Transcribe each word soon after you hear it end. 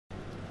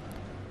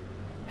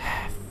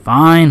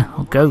Fine,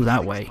 I'll go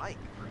that way.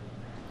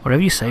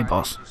 Whatever you say,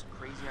 boss. Just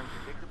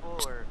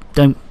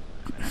don't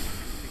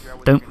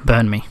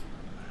burn me.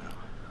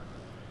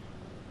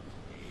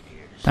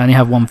 I only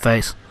have one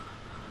face.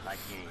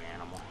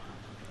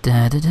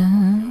 Da da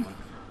da.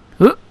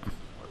 Ooh.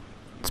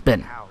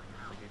 Spin.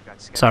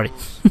 Sorry.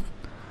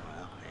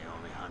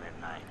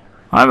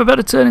 I have a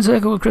better turning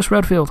circle with Chris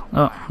Redfield.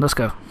 Oh, let's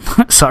go.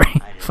 Sorry.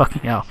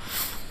 Fucking hell.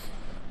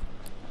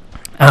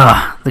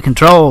 The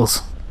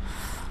controls.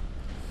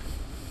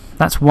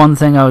 That's one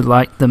thing I would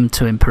like them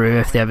to improve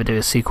if they ever do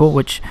a sequel,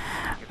 which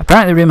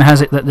apparently rumour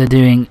has it that they're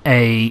doing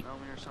a...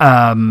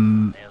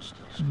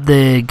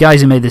 the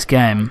guys who made this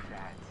game,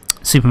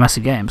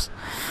 Supermassive Games,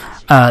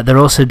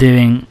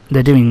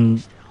 they're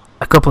doing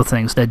a couple of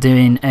things. They're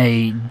doing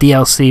a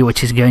DLC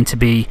which is going to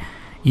be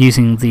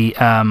using the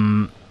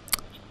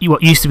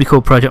what used to be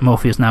called Project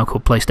Morpheus, now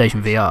called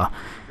PlayStation VR,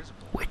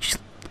 which,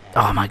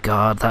 oh my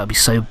god, that would be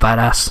so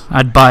badass.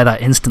 I'd buy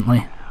that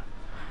instantly.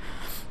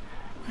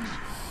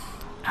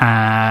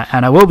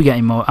 And I will be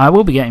getting more. I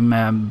will be getting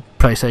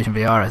PlayStation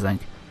VR, I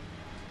think,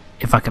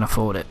 if I can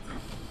afford it.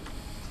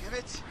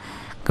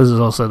 Because there's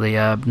also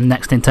the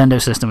next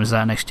Nintendo system is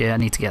out next year. I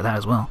need to get that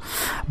as well.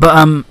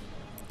 But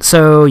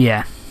so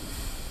yeah,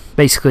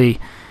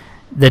 basically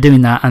they're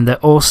doing that, and they're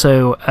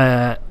also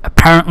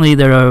apparently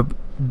there are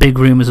big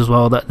rumors as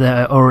well that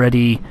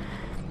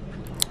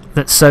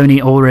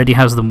Sony already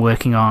has them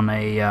working on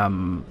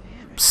a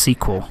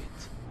sequel.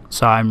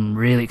 So I'm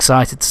really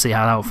excited to see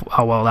how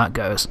well that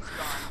goes.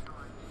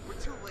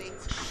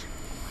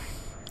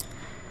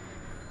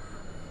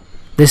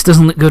 This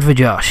doesn't look good for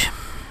Josh.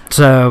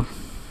 So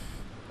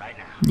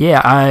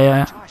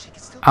yeah,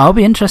 I'll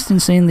be interested in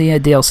seeing the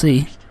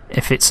DLC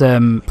if it's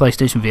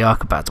PlayStation VR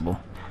compatible,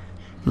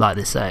 like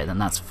they say. Then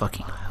that's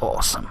fucking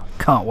awesome.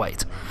 Can't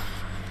wait.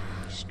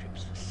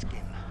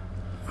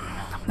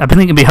 I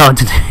think it'd be hard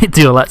to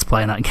do a let's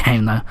play in that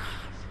game though.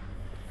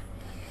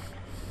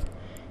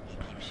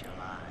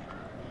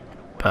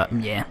 But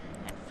yeah,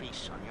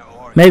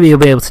 maybe you'll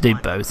be able to do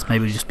both.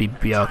 Maybe it'll just be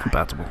VR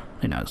compatible.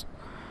 Who knows?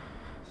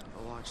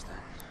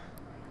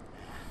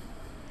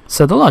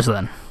 So the lodge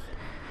then.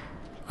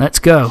 Let's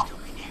go.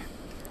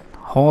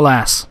 Haul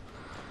ass.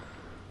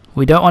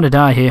 We don't want to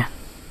die here.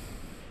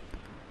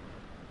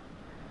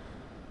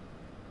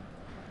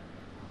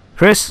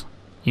 Chris,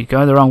 you're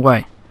going the wrong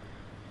way.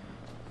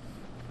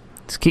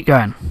 Let's keep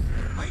going.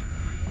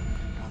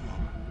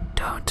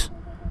 Don't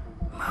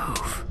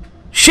move.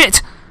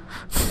 Shit!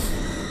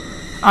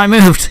 I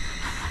moved!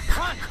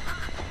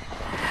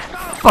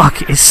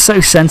 Fuck, it's so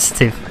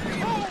sensitive.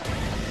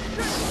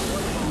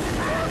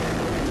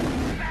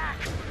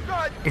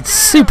 It's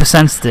super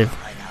sensitive.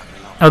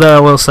 Although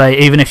I will say,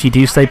 even if you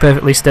do stay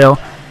perfectly still,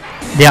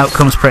 the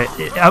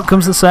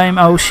outcome's the same.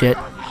 Oh shit.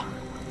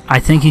 I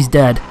think he's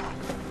dead.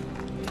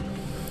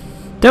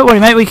 Don't worry,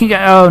 mate, we can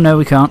get... Oh, no,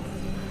 we can't.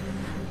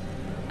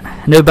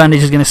 No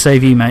bandage is going to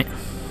save you, mate.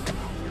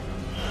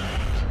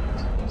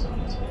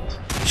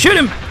 Shoot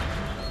him!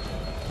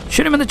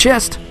 Shoot him in the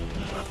chest!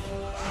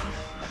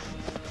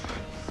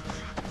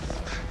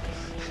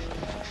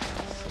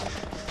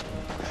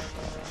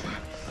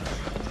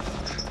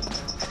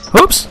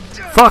 Oops!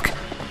 Fuck!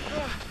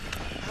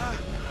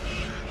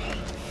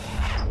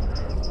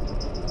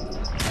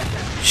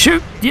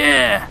 Shoot!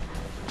 Yeah!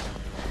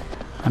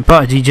 I'm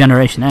part of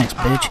Degeneration X,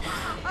 bitch.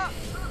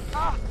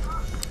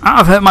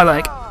 I've hurt my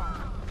leg.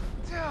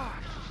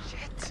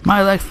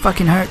 My leg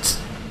fucking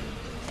hurts.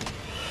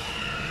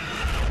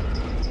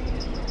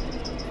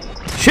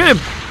 Shoot him!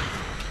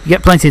 You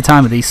get plenty of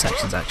time with these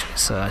sections actually,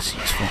 so that's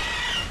useful.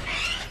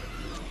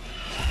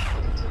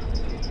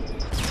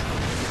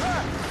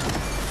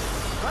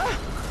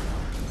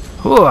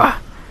 Ooh.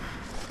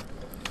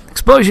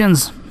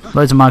 Explosions!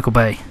 Loads of Michael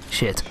Bay.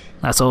 Shit.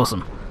 That's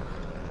awesome.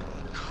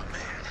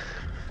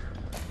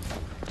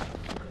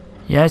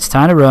 Yeah, it's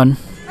time to run.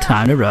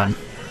 Time to run.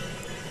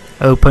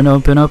 Open,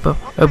 open, open,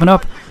 open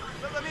up.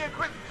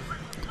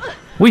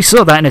 We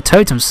saw that in a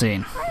totem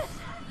scene.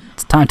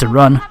 It's time to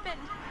run.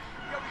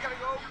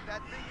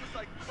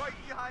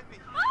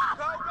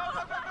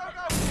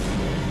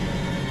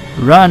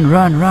 Run,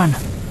 run, run.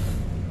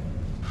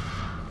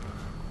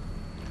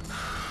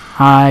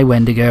 Hi,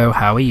 Wendigo.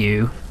 How are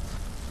you?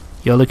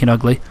 You're looking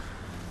ugly.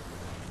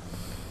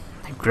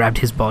 They grabbed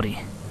his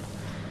body.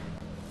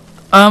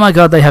 Oh my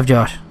god, they have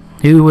Josh.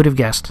 Who would have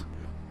guessed?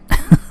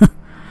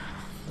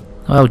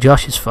 Well,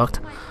 Josh is fucked.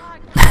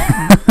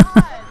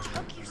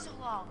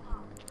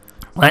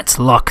 Let's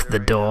lock the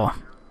door.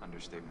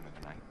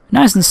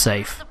 Nice and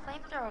safe.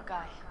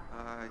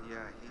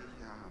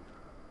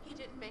 He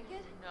didn't make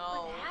it?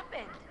 No. What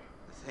happened?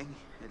 The thing,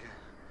 it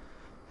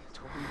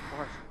tore him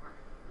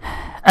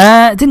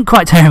apart. It didn't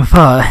quite tear him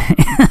apart.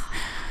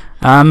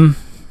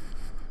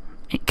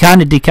 It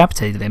kind of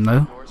decapitated him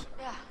though.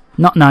 Yeah.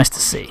 Not nice to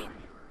see.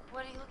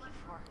 What are you looking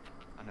for?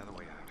 Another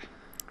way out.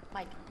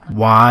 Mike,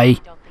 Why? I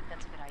don't think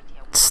that's a good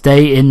idea.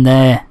 Stay in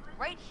there.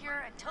 Right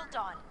here until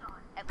dawn.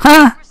 At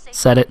Ha! least we're safe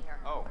Said it. here.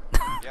 Oh,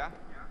 yeah?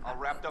 All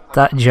wrapped up like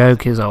That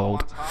joke is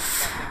old.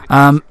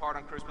 Part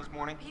on Christmas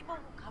morning. People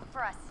will come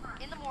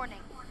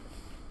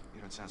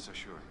don't sound so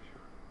sure.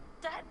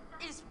 That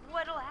is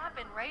what'll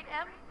happen, right,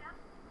 Em?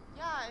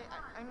 Yeah,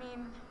 I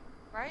mean,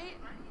 right?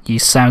 You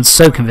sound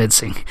so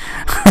convincing.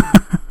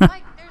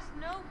 Mike, there's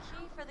no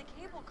key for the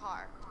cable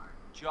car.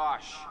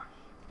 Josh,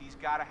 he's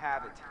gotta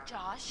have it.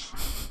 Josh?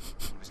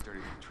 He was dirty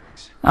with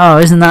tricks. Oh,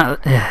 isn't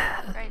that...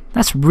 Right.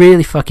 That's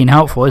really fucking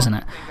helpful, isn't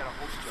it? They gotta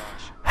hold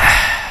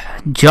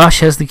Josh. Josh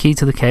has the key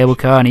to the cable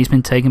car and he's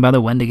been taken by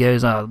the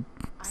Wendigos. Oh, I don't know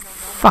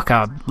fuck,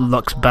 our if it's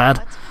luck's possible. bad.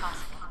 What's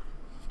possible?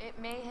 It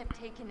may have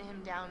taken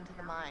him down to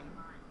the mine.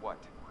 What?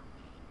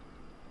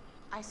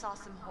 I saw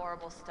some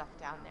horrible stuff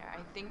down there.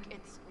 I think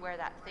it's where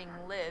that thing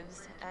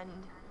lives, and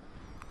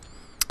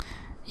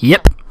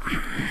Yep.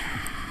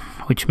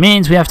 Which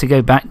means we have to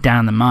go back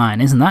down the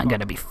mine. Isn't that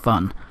going to be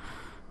fun?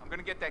 I'm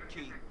gonna get that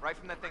key right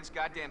from that thing's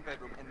goddamn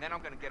bedroom, and then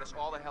I'm gonna get us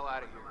all the hell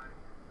out of here.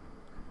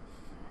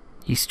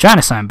 He's trying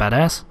to sound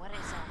badass. What is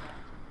that?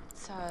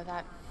 so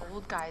that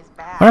old guy's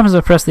bad. What happens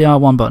if I press the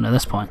R1 button at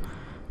this point?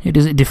 Who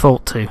does it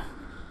default to?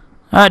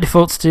 Ah, it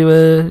defaults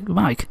to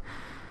Mike.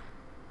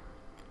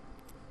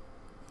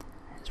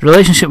 His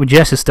relationship with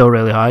Jess is still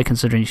really high,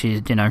 considering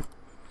she's, you know,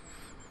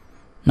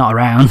 not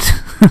around.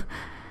 His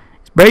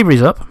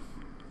bravery's up.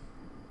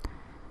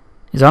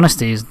 His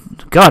honesty is...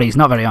 God, he's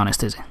not very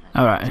honest, is he?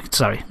 Alright,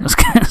 sorry.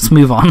 Let's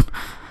move on.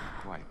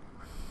 Dwight.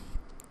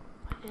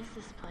 What is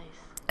this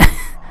place?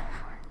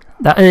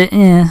 That,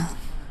 yeah.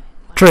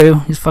 True,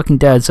 he's fucking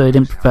dead, so he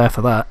didn't prepare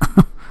for that.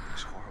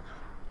 It's horrible.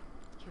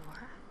 You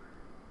were?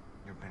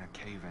 There'd been a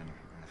cave in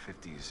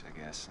the 50s, I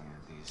guess,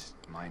 and these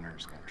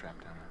miners got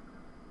trapped down there.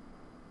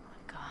 Oh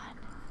my God.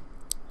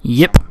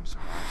 Yep. Some of them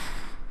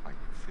survived. Like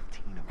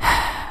 15 of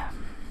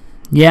them.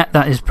 Yeah,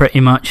 that is pretty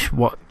much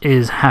what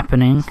is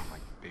happening. Some,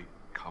 like, big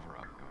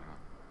cover-up going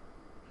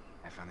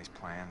on. I found these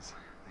plans.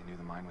 They knew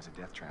the mine was a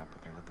death trap,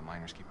 but they let the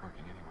miners keep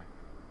working anyway.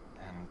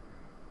 And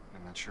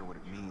I'm not sure what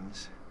it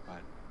means,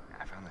 but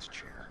I found this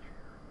chair.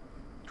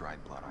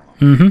 Dried blood all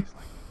over Mhm. it. It's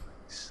like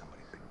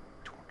somebody's been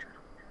tortured.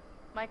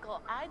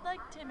 Michael, I'd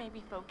like to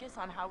maybe focus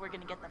on how we're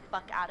gonna get the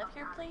fuck out of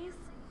here, please.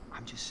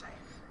 I'm just saying.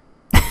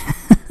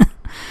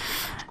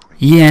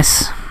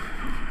 Yes.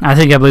 I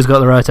think Ebely's got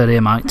the right idea,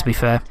 Mike, to be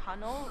fair.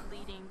 Tunnel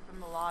leading from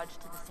the lodge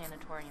to the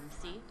sanatorium,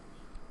 see?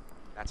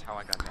 That's how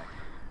I got back.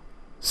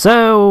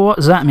 So, what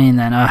does that mean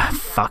then?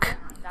 Fuck.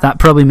 That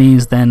probably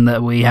means then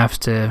that we have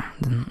to...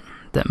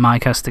 that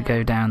Mike has to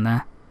go down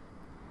there.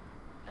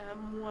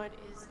 What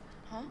is...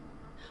 Huh?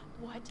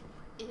 What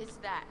is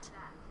that?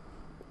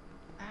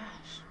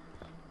 Ash.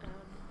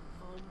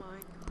 Oh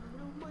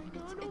my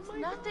God, It's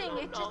nothing,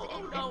 it just,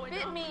 it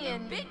bit me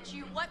and... Bit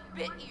you? What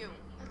bit you?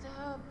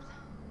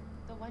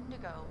 The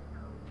Wendigo.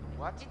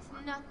 What? It's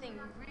nothing,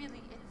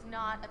 really, it's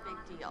not a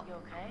big deal. You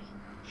okay?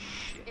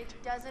 It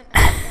doesn't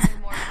hurt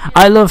anymore.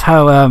 I love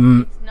how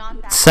It's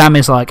not that Sam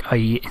is like, are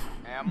you...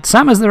 Am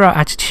Sam has the right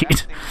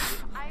attitude.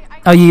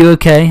 I Are you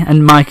okay?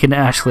 And Mike and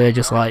Ashley are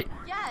just like,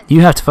 yes.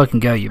 you have to fucking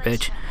go, you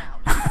bitch.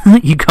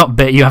 You got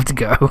bit, you have to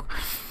go. the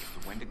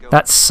Wendigo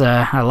That's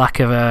a lack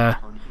of turned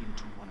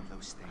into one of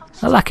those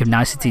things. a lack of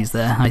niceties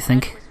there, I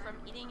think. Was from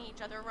eating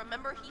each other.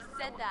 Remember, he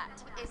said that.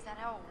 Is that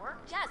how it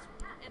works? Yes,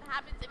 it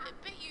happens if it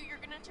bit you. You're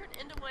gonna turn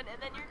into one,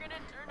 and then you're gonna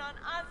turn on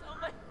us. Oh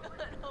my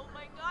God! Oh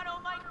my God!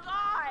 Oh my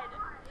God!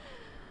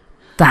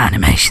 The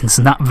animation's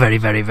not very,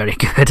 very, very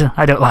good.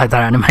 I don't like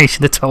that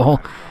animation at all.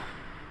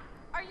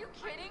 Are you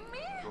kidding me?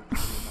 You're putting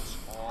us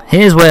all-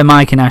 Here's where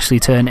Mike can actually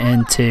turn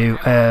into You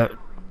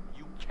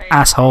can't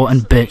asshole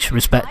and bitch,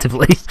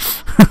 respectively.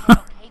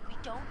 Okay, we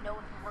don't know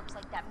if it works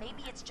like that.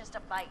 Maybe it's just a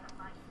bite.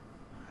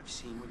 I've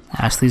seen what you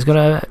Ashley's got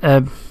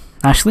a...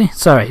 Ashley?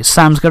 Sorry,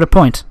 Sam's got a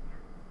point.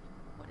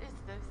 What is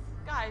this,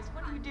 guys?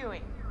 What are you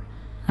doing?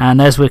 And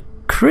there's where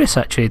Chris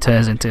actually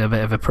turns into a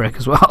bit of a prick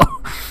as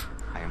well.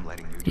 I am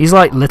letting you He's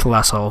like little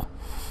asshole.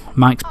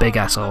 Mike's big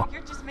asshole.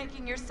 You're just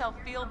making yourself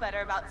feel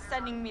better about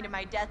sending me to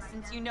my death,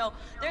 since you know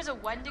there's a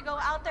Wendigo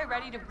out there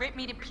ready to rip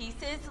me to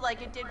pieces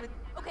like it did with...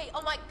 Okay,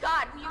 oh my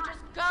God, will you just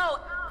go?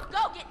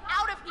 Go, get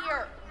out of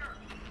here!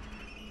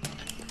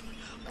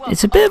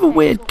 It's a bit of a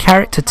weird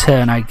character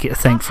turn, I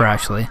think, for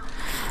Ashley.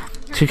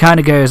 She kind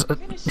of goes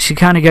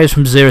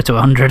from 0 to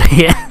 100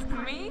 here.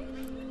 Me?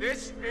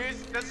 This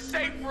is the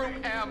safe room,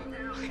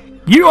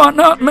 Em. You are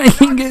not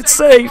making it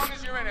safe. As long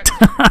as you're in it.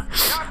 Not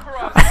for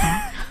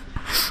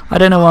us. I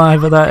don't know why,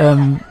 but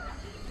that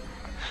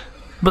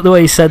but the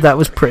way he said that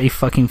was pretty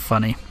fucking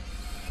funny.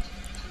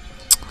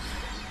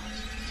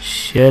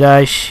 Should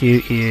I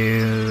shoot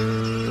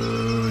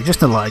you?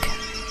 Just a leg.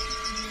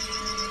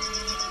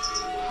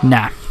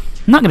 Nah, I'm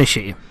not gonna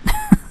shoot you.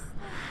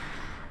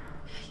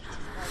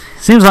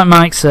 Seems like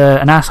Mike's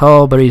an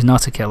asshole, but he's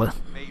not a killer.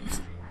 Maybe.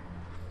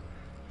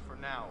 For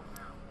now.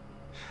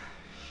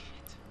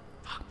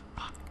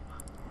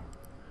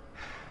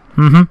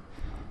 Mhm.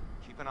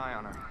 Keep an eye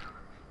on her.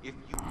 If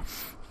you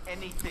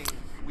anything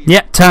we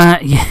Yep.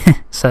 Yeah.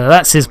 So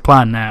that's his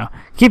plan now.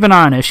 Keep an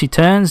eye on her. If she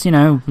turns, you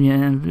know,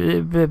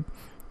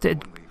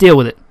 deal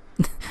with it.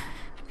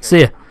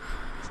 See ya.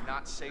 It's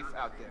not safe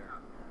out there.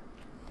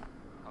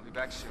 I'll be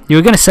back soon. You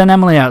were gonna send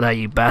Emily out there,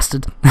 you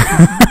bastard.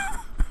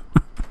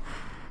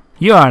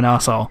 You are an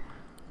asshole.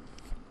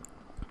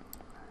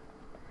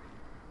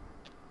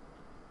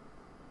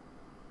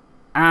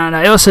 And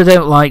I also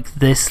don't like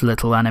this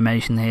little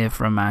animation here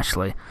from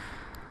Ashley.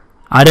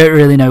 I don't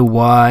really know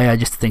why, I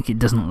just think it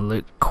doesn't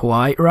look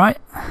quite right.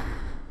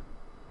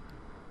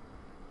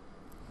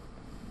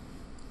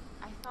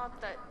 I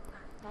thought that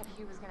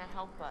he was gonna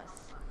help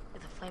us.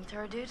 With a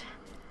flamethrower, dude?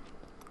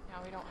 Now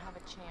we don't have a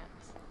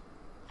chance.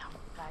 No,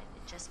 but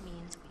it just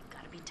means we've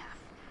got to be tough.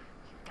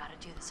 We've got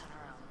to do this on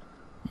our own.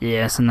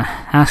 Yes, and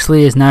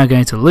Ashley is now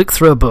going to look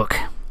through a book.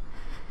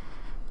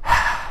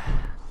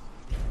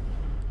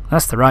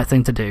 That's the right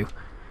thing to do.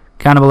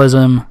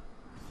 Cannibalism,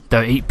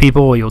 don't eat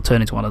people or you'll turn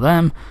into one of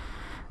them.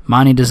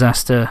 Mining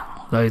disaster,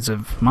 loads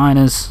of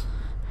miners.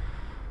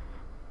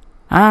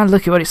 And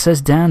look at what it says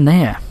down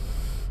there.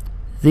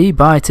 The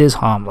bite is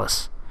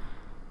harmless.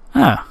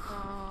 Oh.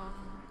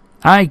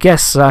 I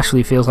guess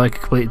Ashley feels like a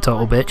complete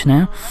total bitch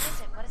now.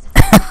 What is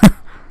it?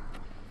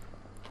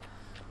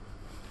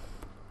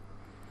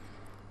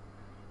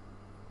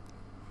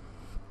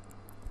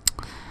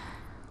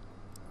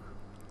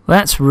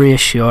 Let's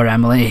reassure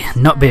Emily,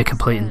 not be a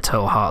complete and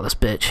total heartless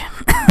bitch.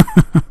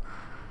 The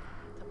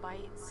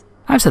bites.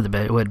 I've said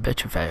the word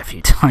bitch a fair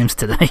few times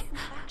today.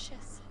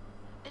 Infectious.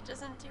 It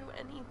doesn't do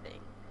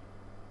anything.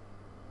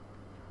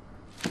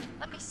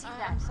 Let me see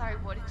I'm that. sorry,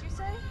 what did you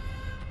say?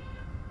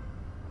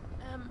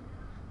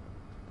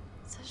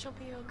 Says she'll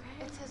be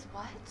okay. It says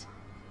what?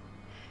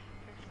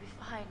 You're gonna be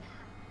fine.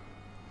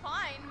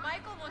 Fine.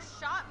 Mike almost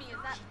shot me. Is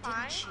that She fine?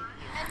 didn't shoot you.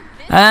 And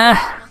this Uh,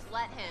 almost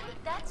let him.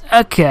 That's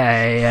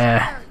Okay,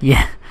 yeah. I'm the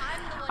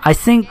one I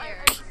think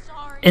scared.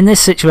 Sorry. in this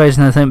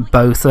situation, I think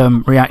both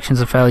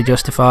reactions are fairly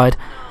justified.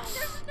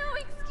 There's no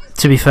excuse.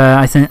 To be fair,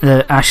 I think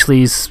that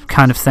Ashley's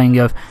kind of thing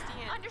of,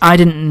 I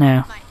didn't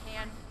know. My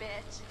hand,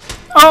 bitch.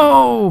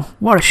 Oh,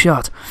 what a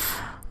shot.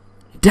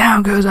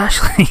 Down goes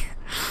Ashley.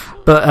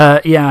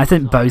 But yeah, I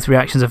think both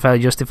reactions are fairly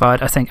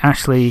justified. I think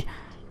Ashley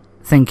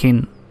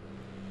thinking,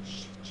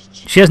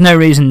 she has no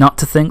reason not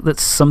to think that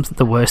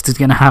the worst is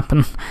going to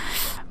happen.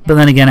 But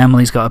then again,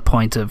 Emily's got a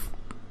point of,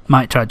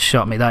 Mike tried to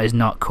shot me, that is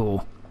not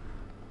cool.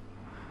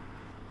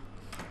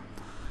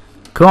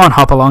 Go on,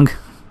 hop along.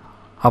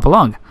 Hop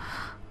along.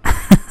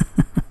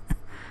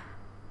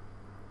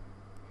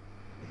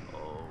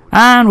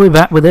 And we're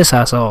back with this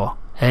asshole.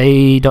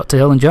 Hey, Dr.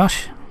 Hill and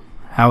Josh.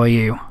 How are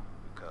you?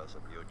 Because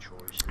of your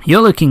choice,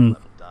 You're looking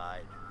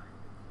died.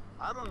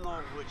 I don't know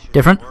which is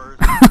different. worse,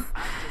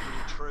 actively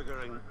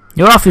triggering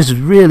Your office is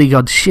really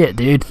got shit,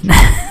 dude.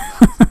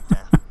 death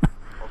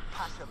or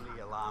passively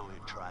allowing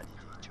tragedy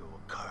to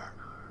occur.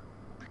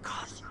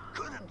 Because you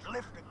couldn't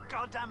lift a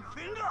goddamn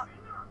finger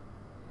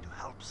to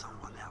help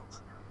someone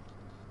else.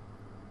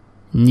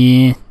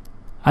 Yeah,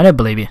 I don't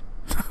believe you.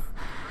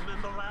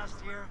 Remember last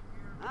year?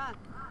 Huh?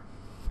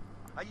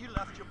 How you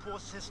left your poor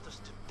sisters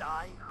to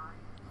die?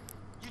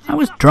 You did I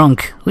was nothing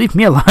drunk. Leave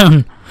me alone.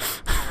 on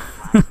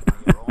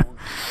your own.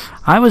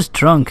 I was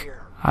drunk.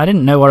 I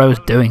didn't know what I was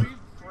doing.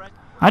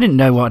 I didn't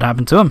know what had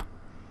happened to him.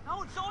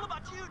 No, it's all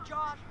about you,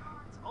 Josh.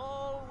 It's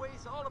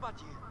always all about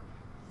you.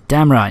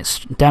 Damn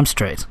right. Damn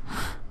straight.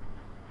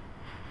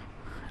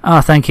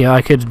 Oh, thank you.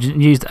 I could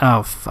use...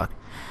 Oh, fuck.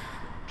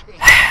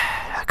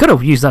 I could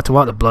have used that to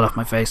wipe the blood off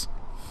my face.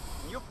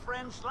 Your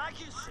friends,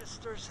 like your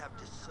sisters, have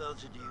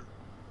deserted you.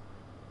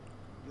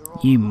 You're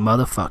all You alone.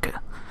 motherfucker.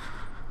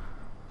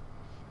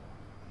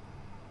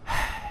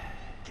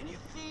 Can you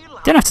feel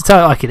Don't have to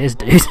tell it like it is,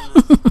 dude.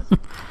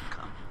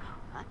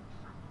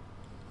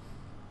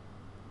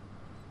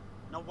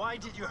 Now, why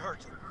did you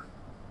hurt him?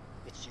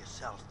 It's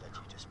yourself that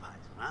you despise,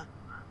 huh?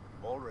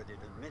 Already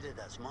admitted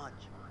as much.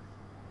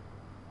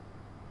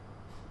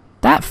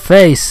 That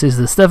face is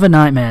the stuff of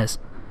nightmares.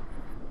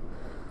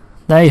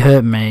 They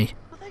hurt me.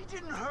 But they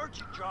didn't hurt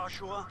you,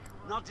 Joshua.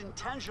 Not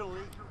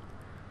intentionally.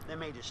 They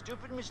made a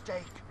stupid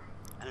mistake,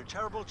 and a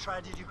terrible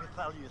tragedy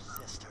befell your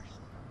sisters.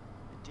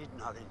 They did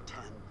not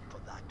intend for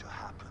that to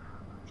happen.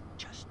 It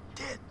just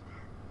did.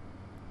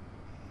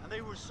 And they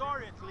were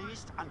sorry at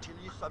least until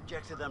you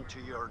subjected them to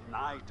your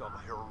night of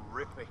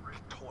horrific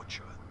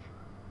torture.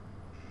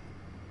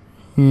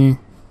 Yeah.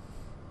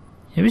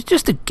 It was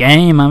just a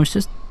game. I was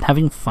just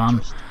having fun.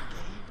 Just a game.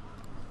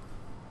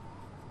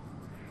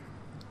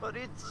 But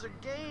it's a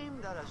game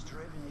that has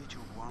driven you to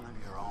one of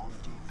your own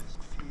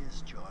deepest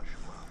fears,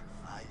 Joshua.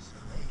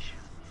 Isolation.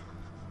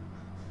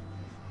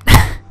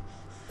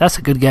 That's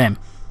a good game.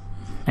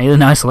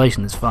 Alien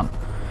Isolation is fun.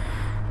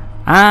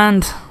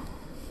 And,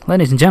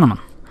 ladies and gentlemen,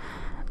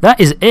 that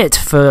is it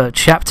for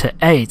Chapter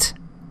 8.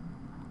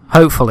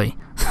 Hopefully.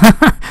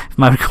 If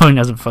my recording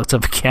hasn't fucked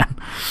up again.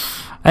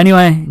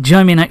 Anyway,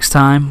 join me next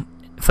time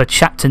for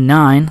Chapter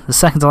 9, the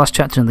second to last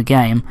chapter in the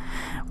game,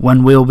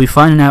 when we'll be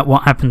finding out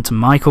what happened to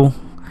Michael.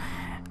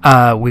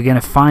 We're going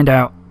to find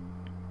out...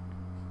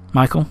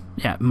 Michael?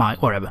 Yeah,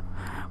 Mike, whatever.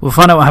 We'll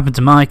find out what happened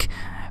to Mike.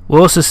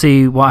 We'll also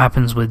see what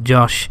happens with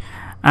Josh.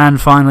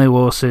 And finally,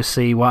 we'll also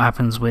see what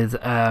happens with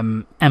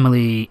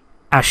Emily,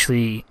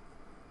 Ashley,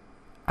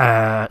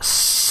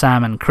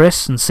 Sam and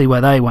Chris, and see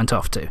where they went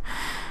off to.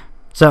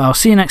 So I'll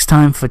see you next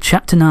time for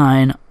Chapter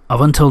 9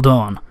 of Until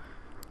Dawn.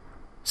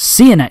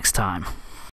 See you next time.